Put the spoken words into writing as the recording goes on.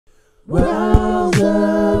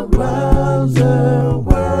Rowserworld.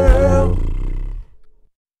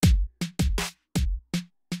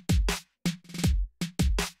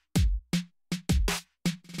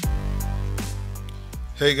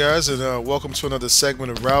 Hey guys, and welcome to another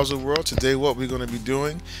segment of Rowserworld. Today what we're going to be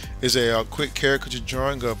doing is a quick caricature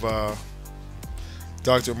drawing of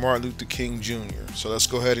Dr. Martin Luther King Jr. So let's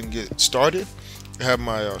go ahead and get started. I have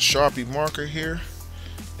my Sharpie marker here,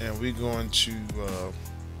 and we're going to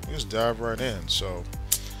just dive right in. So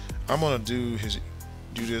I'm going to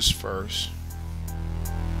do this first.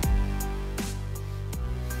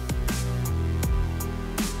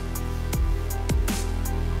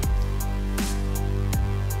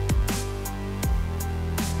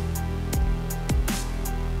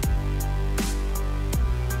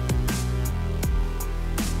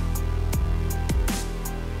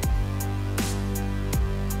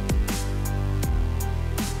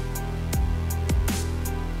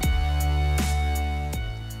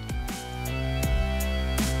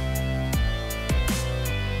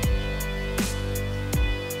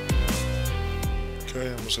 Okay,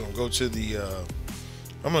 I'm just gonna go to the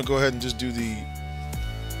I'm gonna go ahead and just do the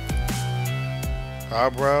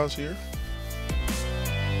eyebrows here.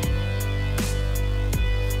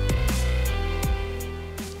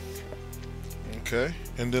 Okay,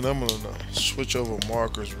 and then I'm gonna switch over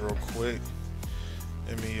markers real quick.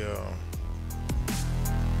 Let me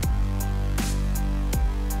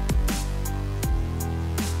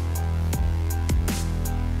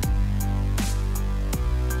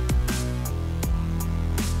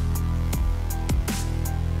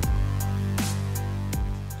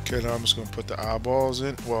okay, now I'm just going to put the eyeballs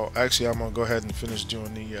in. Well, actually, I'm going to go ahead and finish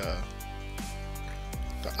doing the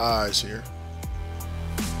eyes here.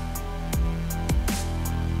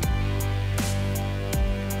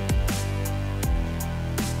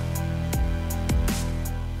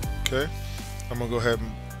 Okay, I'm going to go ahead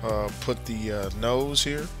and put the nose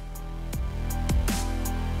here.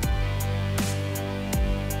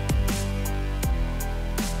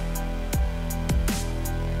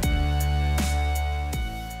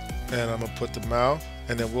 And I'm gonna put the mouth,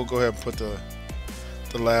 and then we'll go ahead and put the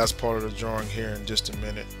last part of the drawing here in just a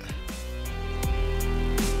minute.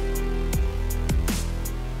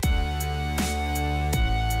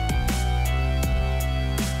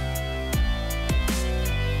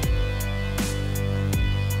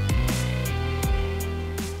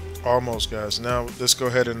 Almost, guys. Now let's go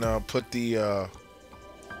ahead and put the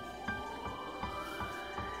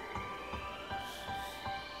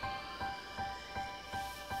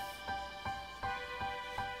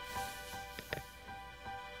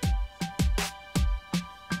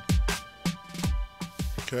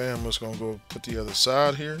okay, I'm just going to go put the other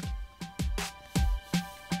side here.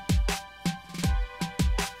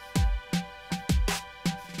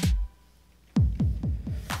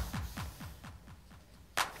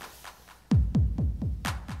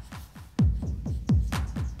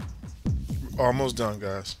 Almost done,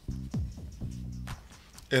 guys.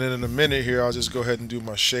 And then in a minute here, I'll just go ahead and do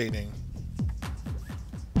my shading.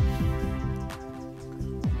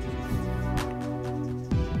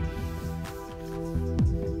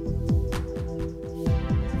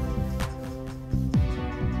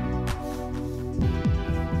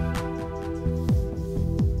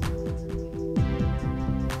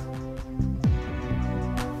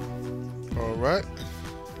 All right.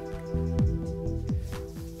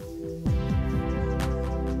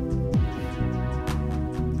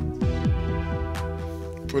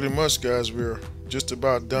 Pretty much, guys, we're just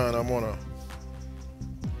about done. I'm gonna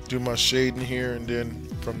do my shading here, and then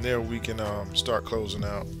from there we can start closing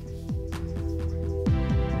out.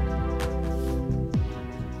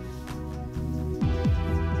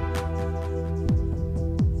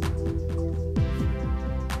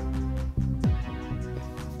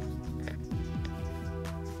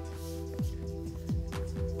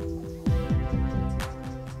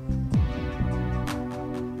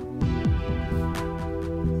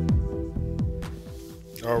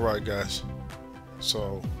 Alright, guys,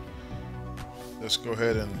 so let's go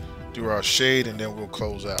ahead and do our shade, and then we'll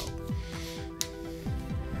close out.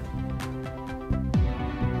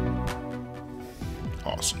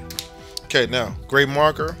 Awesome. Okay, now gray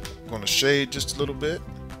marker, I'm going to shade just a little bit.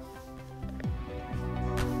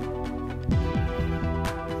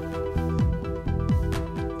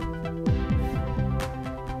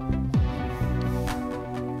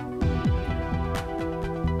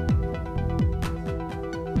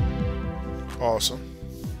 Awesome.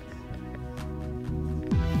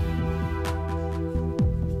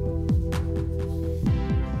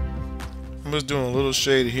 I'm just doing a little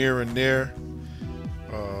shade here and there.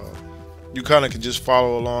 You kind of can just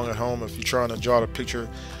follow along at home if you're trying to draw the picture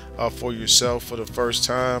for yourself for the first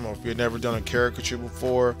time, or if you've never done a caricature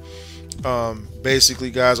before.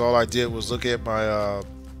 Basically, guys, all I did was look at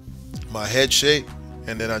my head shape,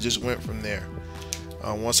 and then I just went from there.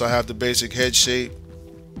 Once I have the basic head shape,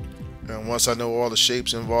 and once I know all the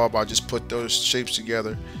shapes involved, I just put those shapes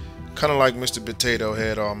together, kind of like Mr. Potato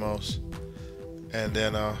Head almost, and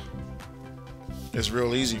then it's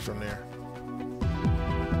real easy from there.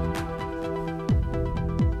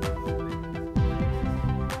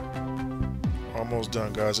 Almost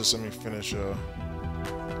done, guys. Just let me finish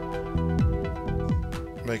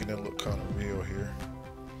making it look kind of real here.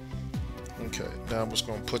 Okay, now I'm just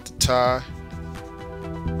gonna put the tie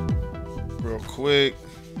real quick.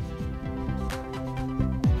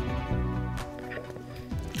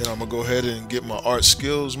 Then I'm gonna go ahead and get my art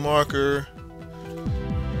skills marker,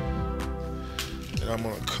 and I'm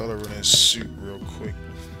gonna color in this suit real quick.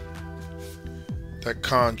 That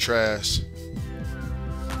contrast.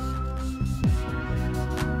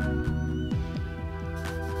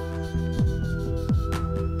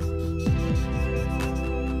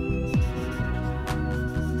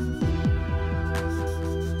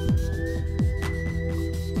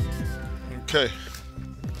 Okay,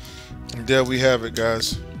 and there we have it,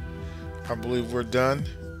 guys. I believe we're done.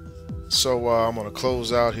 So I'm gonna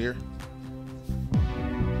close out here,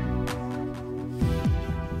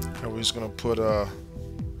 and we're just gonna put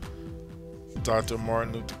Dr.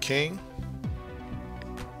 Martin Luther King.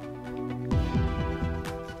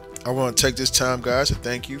 I want to take this time, guys, to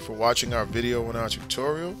thank you for watching our video and our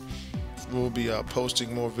tutorial. We'll be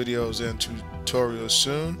posting more videos and tutorials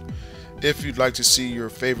soon. If you'd like to see your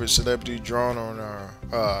favorite celebrity drawn on our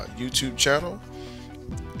YouTube channel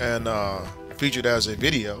and featured as a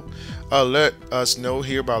video, let us know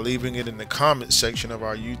here by leaving it in the comment section of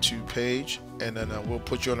our YouTube page, and then we'll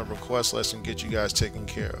put you on a request list and get you guys taken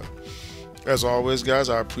care of. As always, guys,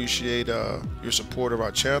 I appreciate your support of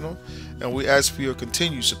our channel, and we ask for your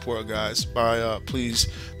continued support, guys, by please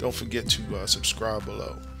don't forget to subscribe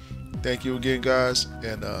below. Thank you again, guys,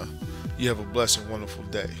 and you have a blessed and wonderful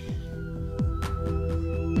day.